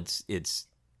crawl, it's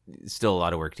still a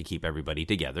lot of work to keep everybody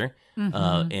together.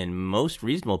 And most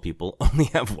reasonable people only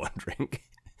have one drink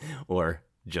or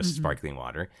just sparkling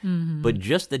water. But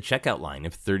just the checkout line,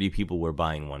 if 30 people were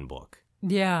buying one book.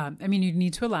 Yeah. I mean, you'd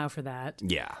need to allow for that.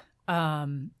 Yeah. I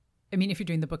mean, if you're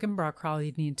doing the book and bra crawl,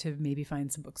 you'd need to maybe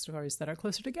find some bookstores that are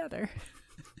closer together.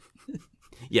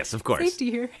 Yes, of course. Safety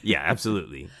here. Yeah,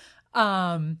 absolutely.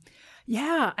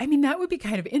 Yeah. I mean, that would be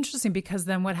kind of interesting because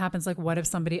then what happens? Like, what if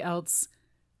somebody else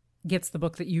gets the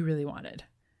book that you really wanted?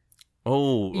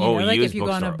 Like if you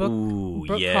go on a book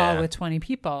crawl with 20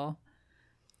 people.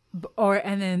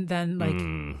 And then like,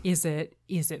 is it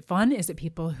fun? Is it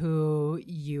people who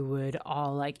you would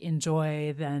all like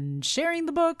enjoy then sharing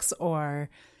the books, or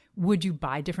would you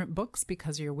buy different books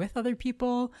because you're with other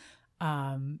people?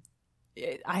 I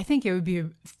think it would be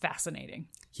fascinating.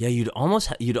 Yeah, you'd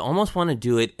almost want to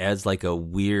do it as like a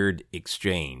weird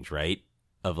exchange, right?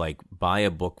 Of like buy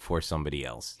a book for somebody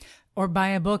else. Or buy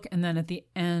a book, and then at the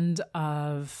end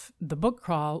of the book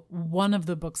crawl, one of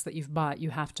the books that you've bought,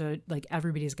 you have to, like,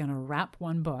 everybody's going to wrap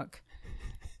one book,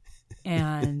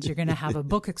 and you're going to have a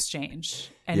book exchange.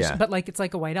 But, like, it's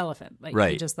like a white elephant. Like,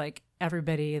 right. You just, like,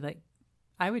 everybody, like,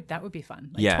 that would be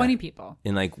fun. Like, 20 people.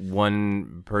 And, like,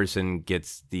 one person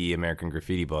gets the American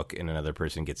Graffiti book, and another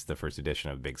person gets the first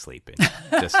edition of Big Sleep. And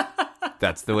just,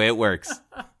 that's the way it works.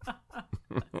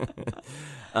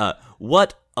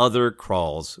 What other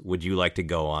crawls would you like to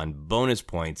go on? Bonus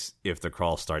points if the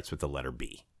crawl starts with the letter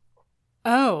B.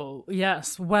 Oh,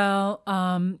 yes. Well,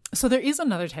 so there is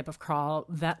another type of crawl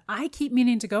that I keep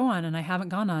meaning to go on and I haven't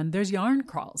gone on. There's yarn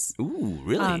crawls. Ooh,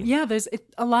 really? Yeah, there's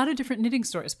a lot of different knitting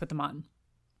stores put them on.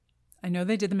 I know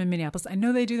they did them in Minneapolis. I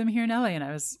know they do them here in LA, and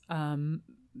I was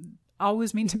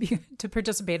always mean to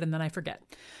participate, and then I forget.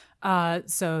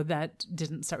 So that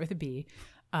didn't start with a B.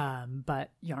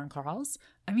 But yarn crawls,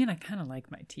 I mean, I kind of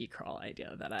like my tea crawl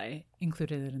idea that I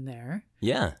included it in there.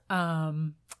 Yeah.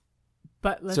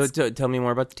 But so tell me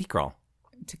more about the tea crawl.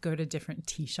 To go to different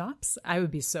tea shops. I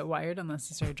would be so wired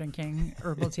unless I started drinking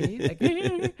herbal tea. Like,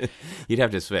 you'd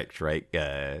have to switch, right?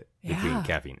 Between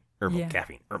caffeine,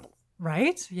 herbal.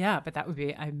 Right? Yeah, but that would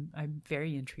be. I'm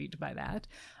very intrigued by that.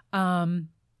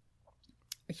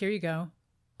 Here you go,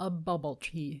 a bubble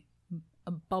tea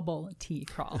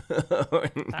crawl. That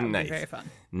would be very fun.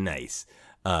 Nice.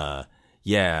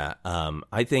 Yeah.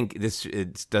 I think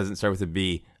it doesn't start with a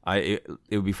B. It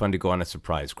would be fun to go on a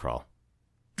surprise crawl.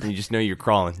 You just know you're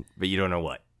crawling, but you don't know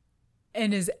what.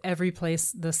 And is every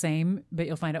place the same, but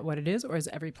you'll find out what it is, or is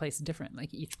every place different?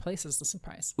 Like each place is the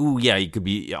surprise. Ooh, yeah. You could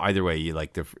be either way. You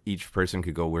like each person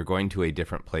could go, we're going to a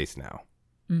different place now.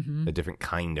 Mm-hmm. A different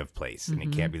kind of place, and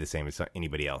it can't be the same as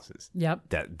anybody else's.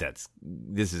 Yep.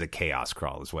 This is a chaos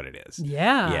crawl, is what it is.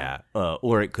 Yeah. Yeah.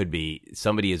 Or it could be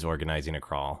somebody is organizing a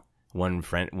crawl. One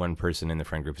person in the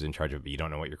friend group is in charge of it, but you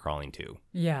don't know what you're crawling to.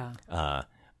 Yeah.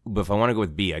 But if I want to go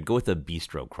with B, I'd go with a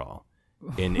bistro crawl,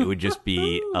 and it would just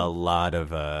be a lot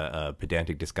of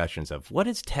pedantic discussions of what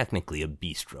is technically a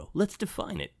bistro. Let's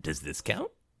define it. Does this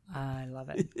count? I love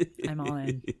it. I'm all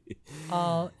in.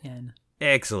 All in.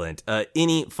 Excellent.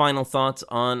 Any final thoughts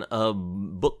on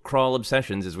book crawl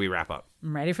obsessions as we wrap up?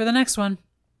 I'm ready for the next one.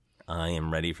 I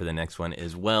am ready for the next one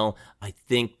as well. I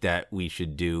think that we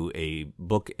should do a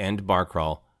book and bar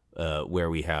crawl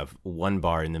where we have one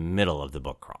bar in the middle of the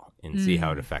book crawl and see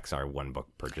how it affects our one book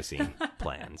purchasing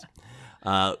plans.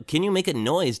 Can you make a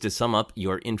noise to sum up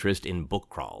your interest in book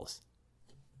crawls?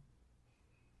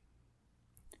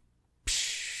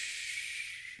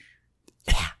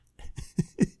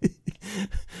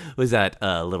 Was that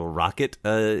a little rocket?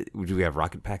 Do we have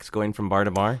rocket packs going from bar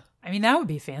to bar? I mean, that would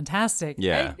be fantastic.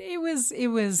 Yeah. It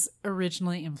was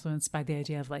originally influenced by the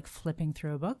idea of like flipping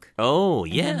through a book. Oh,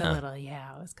 And yeah. then the little, it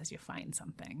was because you find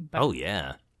something. But Oh,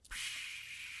 yeah.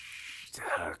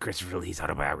 Christopher Lee's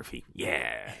autobiography.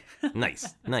 Yeah.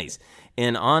 Nice. Nice.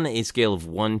 And on a scale of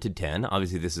 1 to 10,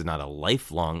 obviously this is not a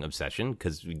lifelong obsession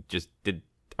because we just did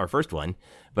our first one,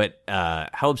 but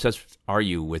how obsessed are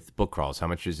you with book crawls? How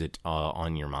much is it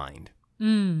on your mind?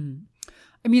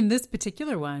 I mean, this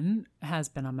particular one has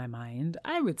been on my mind.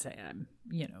 I would say I'm,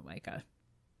 like a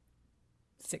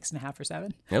 6.5 or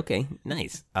 7. Okay,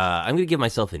 nice. I'm going to give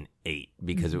myself an 8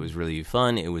 because it was really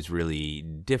fun. It was really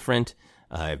different.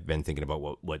 I've been thinking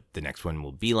about what the next one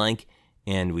will be like.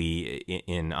 And we,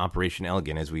 in Operation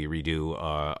Elegant, as we redo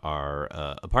our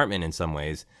apartment in some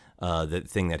ways, the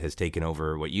thing that has taken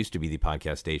over what used to be the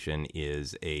podcast station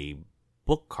is a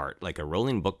book cart, like a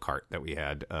rolling book cart that we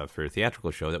had for a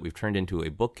theatrical show that we've turned into a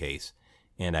bookcase.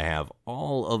 And I have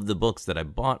all of the books that I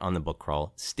bought on the book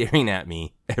crawl staring at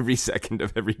me every second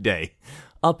of every day,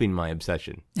 upping my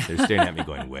obsession. They're staring at me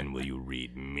going, when will you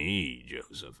read me,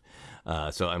 Joseph?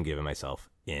 So I'm giving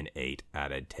myself an 8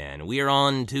 out of 10. We are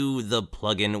on to the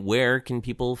plugin. Where can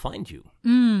people find you?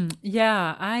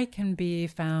 Yeah, I can be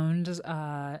found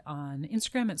on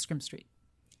Instagram at Scrim Street.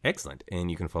 Excellent. And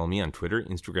you can follow me on Twitter,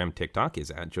 Instagram, TikTok is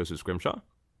at Joseph Scrimshaw.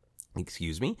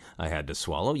 Excuse me, I had to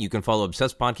swallow. You can follow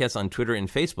Obsessed Podcast on Twitter and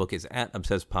Facebook is at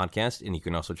Obsessed Podcast. And you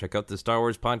can also check out the Star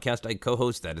Wars podcast I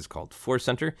co-host that is called Force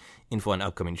Center. Info on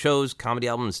upcoming shows, comedy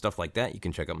albums, stuff like that. You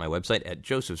can check out my website at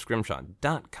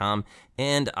josephscrimshaw.com.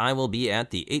 And I will be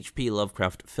at the H.P.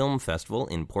 Lovecraft Film Festival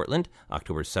in Portland,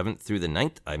 October 7th through the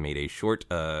 9th. I made a short,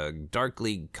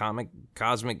 darkly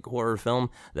cosmic horror film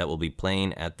that will be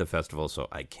playing at the festival, so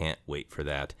I can't wait for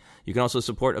that. You can also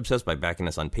support Obsessed by backing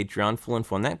us on Patreon. Full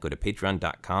info on that, go to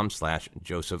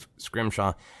patreon.com/Joseph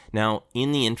Scrimshaw. Now,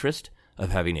 in the interest of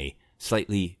having a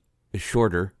slightly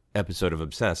shorter episode of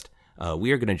Obsessed,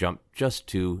 we are going to jump just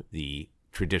to the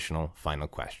traditional final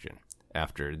question.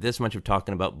 After this much of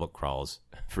talking about book crawls,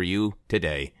 for you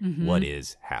today, what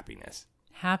is happiness?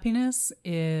 Happiness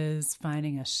is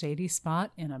finding a shady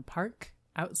spot in a park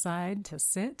outside to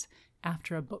sit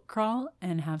after a book crawl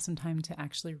and have some time to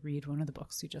actually read one of the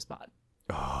books you just bought.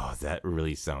 Oh, that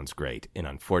really sounds great. And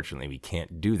unfortunately, we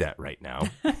can't do that right now.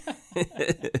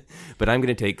 But I'm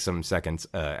going to take some seconds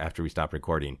after we stop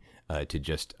recording to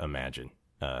just imagine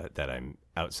that I'm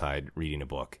outside reading a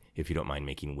book, if you don't mind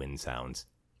making wind sounds.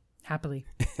 Happily.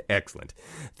 Excellent.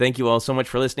 Thank you all so much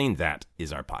for listening. That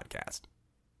is our podcast.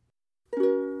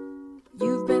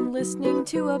 You've been listening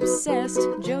to Obsessed.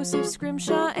 Joseph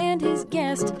Scrimshaw and his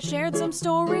guest shared some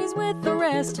stories with the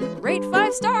rest. Rate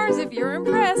 5 stars if you're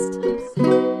impressed.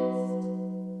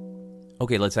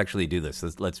 Okay, let's actually do this.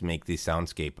 Let's make the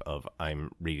soundscape of I'm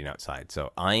reading outside.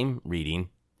 So I'm reading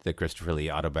the Christopher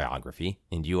Lee autobiography,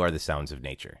 and you are the sounds of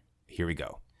nature. Here we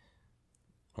go.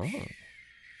 Oh,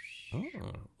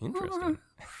 interesting.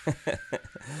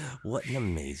 What an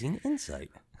amazing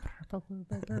insight. Burble,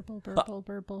 burble, burble, burble,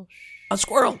 burble. A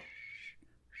squirrel!